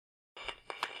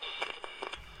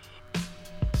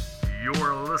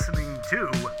You're listening to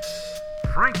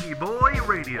FrankieBoi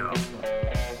Radio.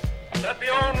 That the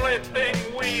only thing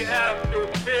we have to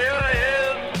fear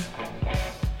is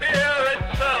fear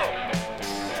itself.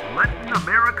 Letting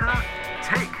America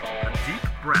take a deep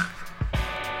breath.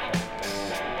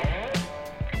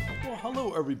 Well,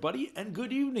 hello everybody, and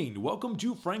good evening. Welcome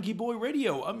to FrankieBoi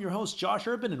Radio. I'm your host, Josh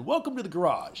Urban, and welcome to the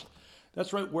garage.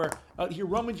 That's right, we're out here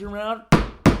rummaging around,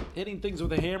 hitting things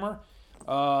with a hammer,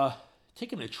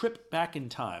 taking a trip back in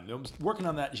time. I was working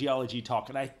on that geology talk,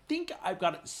 and I think I've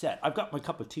got it set. I've got my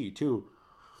cup of tea, too.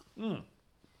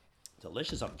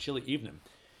 Delicious on a chilly evening.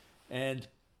 And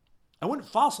I went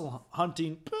fossil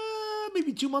hunting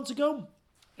maybe 2 months ago,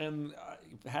 and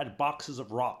I had boxes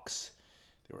of rocks.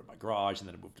 They were in my garage, and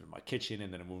then I moved into my kitchen,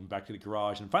 and then I moved back to the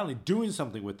garage, and finally doing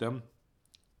something with them,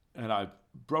 and I've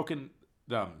broken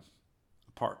them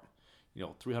apart.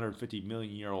 350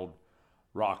 million year old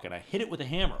rock, and I hit it with a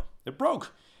hammer. It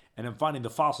broke, and I'm finding the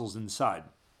fossils inside.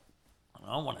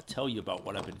 I want to tell you about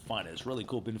what I've been finding. It's really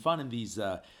cool. Been finding these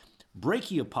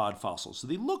brachiopod fossils. So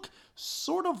they look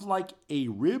sort of like a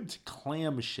ribbed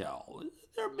clamshell.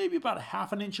 They're maybe about a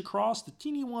half an inch across. The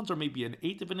teeny ones are maybe an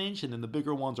eighth of an inch, and then the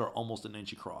bigger ones are almost an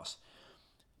inch across.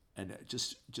 And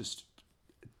just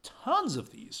tons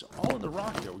of these, all in the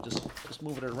rock there. We're just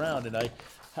moving it around, and I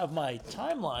have my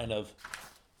timeline of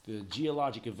the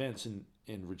geologic events in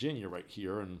Virginia right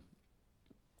here, and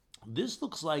this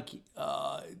looks like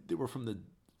they were from the,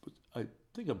 I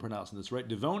think I'm pronouncing this right,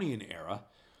 Devonian era.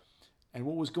 And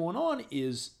what was going on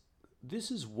is,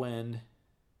 this is when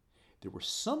there were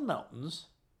some mountains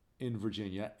in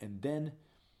Virginia, and then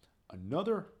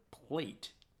another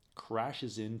plate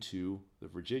crashes into the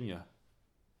Virginia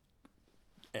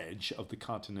edge of the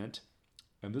continent,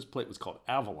 and this plate was called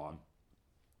Avalon,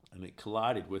 and it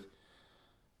collided with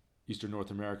Eastern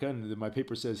North America. And my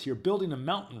paper says here, building a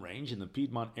mountain range in the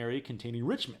Piedmont area containing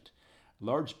Richmond.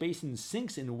 Large basin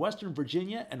sinks in western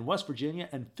Virginia and West Virginia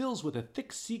and fills with a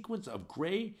thick sequence of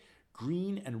gray,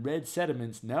 green, and red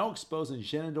sediments now exposed in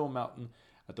Shenandoah Mountain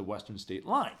at the western state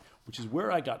line, which is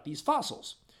where I got these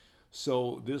fossils.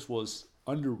 So this was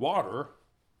underwater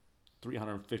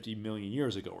 350 million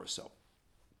years ago or so.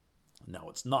 Now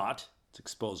it's not. It's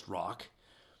exposed rock.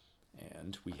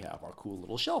 And we have our cool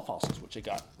little shell fossils, which I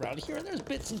got around here. And there's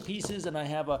bits and pieces, and I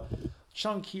have a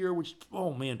chunk here, which,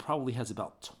 probably has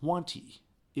about 20,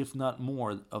 if not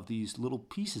more, of these little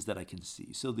pieces that I can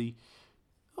see. So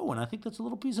and I think that's a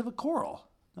little piece of a coral.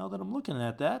 Now that I'm looking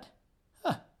at that,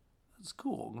 that's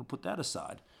cool. I'm going to put that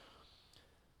aside.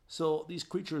 So these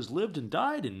creatures lived and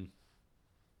died and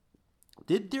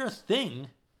did their thing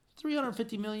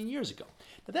 350 million years ago.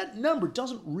 Now that number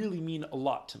doesn't really mean a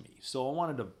lot to me, so I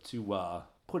wanted to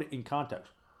put it in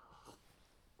context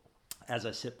as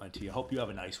I sip my tea. I hope you have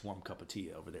a nice warm cup of tea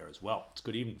over there as well. It's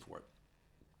good evening for it.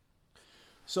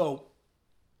 So,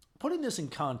 putting this in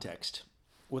context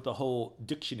with the whole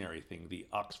dictionary thing, the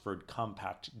Oxford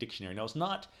Compact Dictionary. Now, it's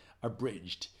not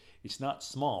abridged. It's not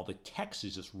small. The text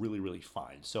is just really, really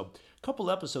fine. So, a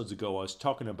couple episodes ago, I was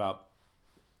talking about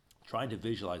trying to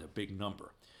visualize a big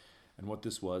number. And what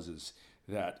this was is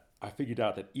that I figured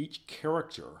out that each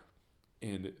character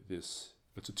in this,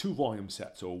 it's a 2-volume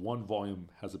set, so one volume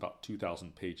has about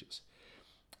 2,000 pages.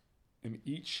 And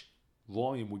each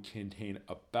volume would contain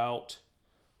about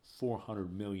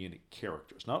 400 million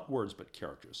characters. Not words, but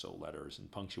characters, so letters and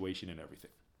punctuation and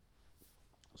everything.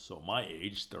 So my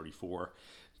age, 34,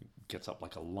 gets up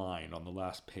like a line on the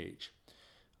last page.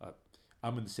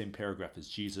 I'm in the same paragraph as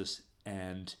Jesus,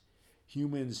 and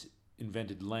humans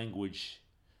invented language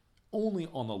only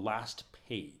on the last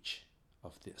page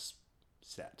of this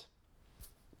set.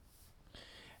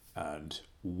 And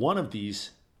one of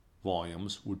these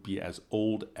volumes would be as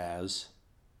old as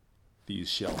these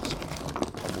shells.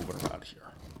 I'll move it around here.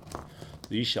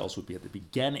 These shells would be at the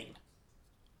beginning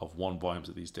of one volume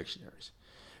of these dictionaries.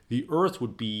 The Earth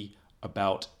would be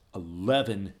about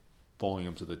 11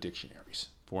 volumes of the dictionaries.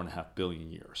 4.5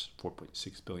 billion years,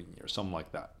 4.6 billion years, something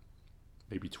like that.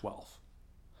 Maybe 12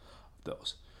 of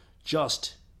those.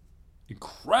 Just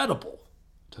incredible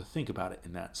to think about it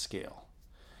in that scale.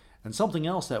 And something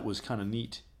else that was kind of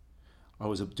neat, I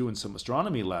was doing some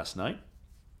astronomy last night,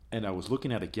 and I was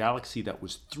looking at a galaxy that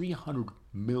was 300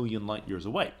 million light years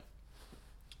away.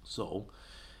 So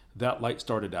that light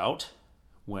started out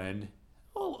when,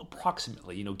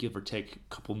 approximately, give or take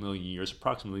a couple million years,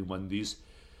 approximately when these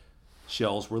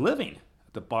shells were living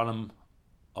at the bottom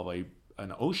of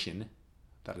an ocean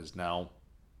that is now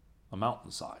a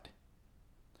mountainside.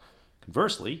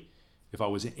 Conversely, if I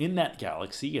was in that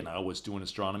galaxy and I was doing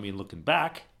astronomy and looking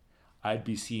back, I'd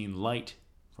be seeing light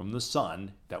from the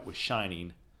sun that was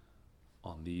shining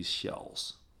on these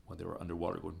shells when they were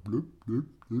underwater going bloop, bloop,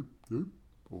 bloop, bloop,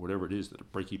 or whatever it is that a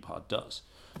brachiopod does.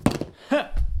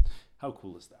 How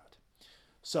cool is that?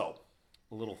 So,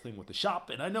 a little thing with the shop,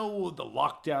 and I know the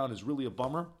lockdown is really a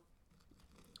bummer.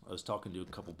 I was talking to a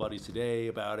couple buddies today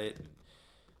about it.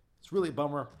 It's really a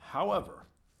bummer. However,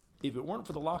 if it weren't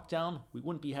for the lockdown, we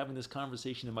wouldn't be having this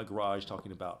conversation in my garage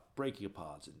talking about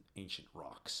brachiopods and ancient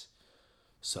rocks.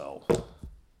 So,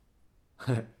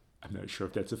 I'm not sure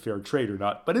if that's a fair trade or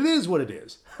not, but it is what it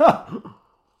is.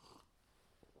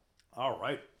 All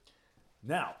right.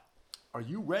 Now, are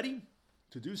you ready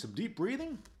to do some deep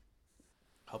breathing?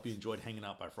 Hope you enjoyed hanging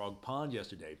out by Frog Pond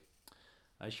yesterday.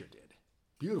 I sure did.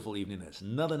 Beautiful evening. It's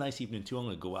another nice evening, too. I'm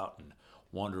going to go out and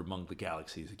wander among the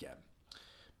galaxies again.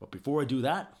 But before I do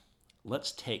that,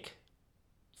 let's take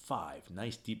 5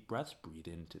 nice deep breaths. Breathe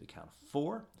in to the count of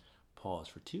 4. Pause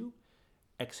for 2.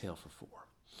 Exhale for 4.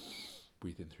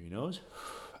 Breathe in through your nose,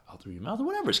 out through your mouth,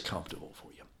 whatever's comfortable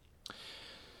for you.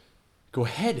 Go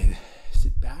ahead and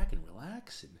sit back and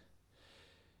relax and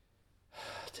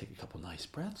take a couple nice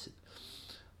breaths. And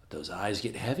let those eyes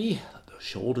get heavy. Let those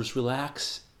shoulders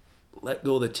relax. Let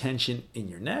go of the tension in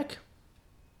your neck.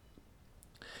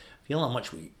 Feel how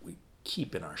much we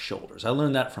keep in our shoulders. I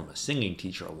learned that from a singing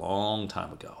teacher a long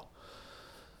time ago.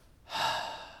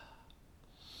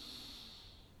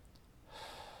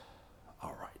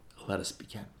 All right, let us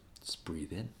begin. Let's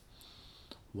breathe in.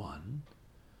 1,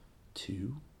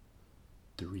 2,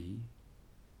 3,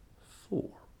 4.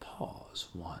 Pause.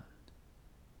 1,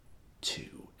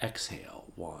 2. Exhale.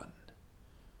 1,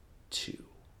 2,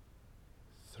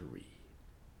 3,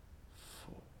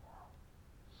 4.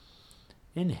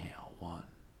 Inhale. 1,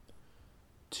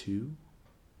 2,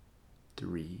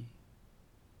 3,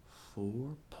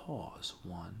 4. Pause.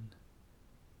 1,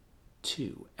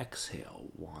 2. Exhale.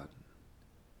 1,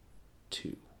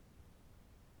 2,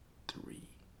 3,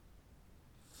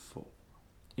 4.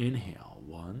 Inhale.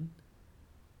 1,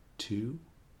 2,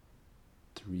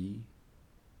 3,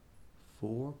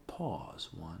 4. Pause.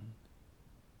 1,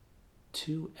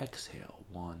 2. Exhale.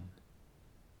 1,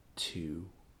 2,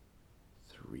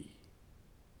 3,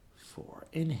 4.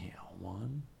 Inhale.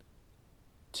 1,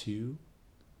 2,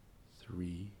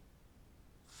 3,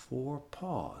 4.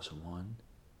 Pause. 1,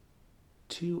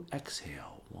 2.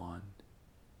 Exhale. 1,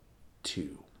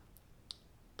 2,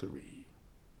 3,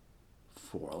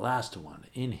 4. Last one.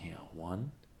 Inhale.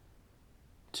 1,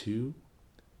 2,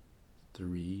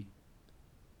 3,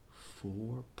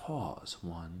 4. Pause.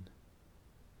 1,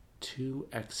 2.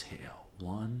 Exhale.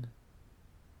 1,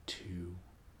 2,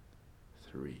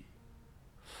 3,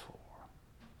 4.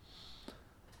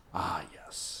 Ah,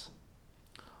 yes.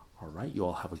 All right, you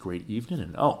all have a great evening.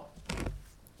 And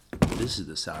this is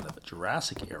the sound of a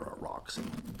Jurassic era rocks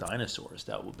and dinosaurs.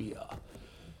 That will be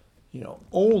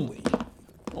only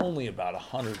about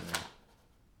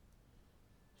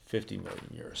 150 million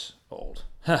years old.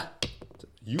 It's the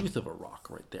youth of a rock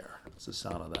right there. That's the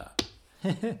sound of that.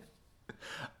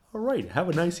 All right, have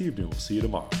a nice evening. We'll see you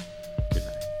tomorrow.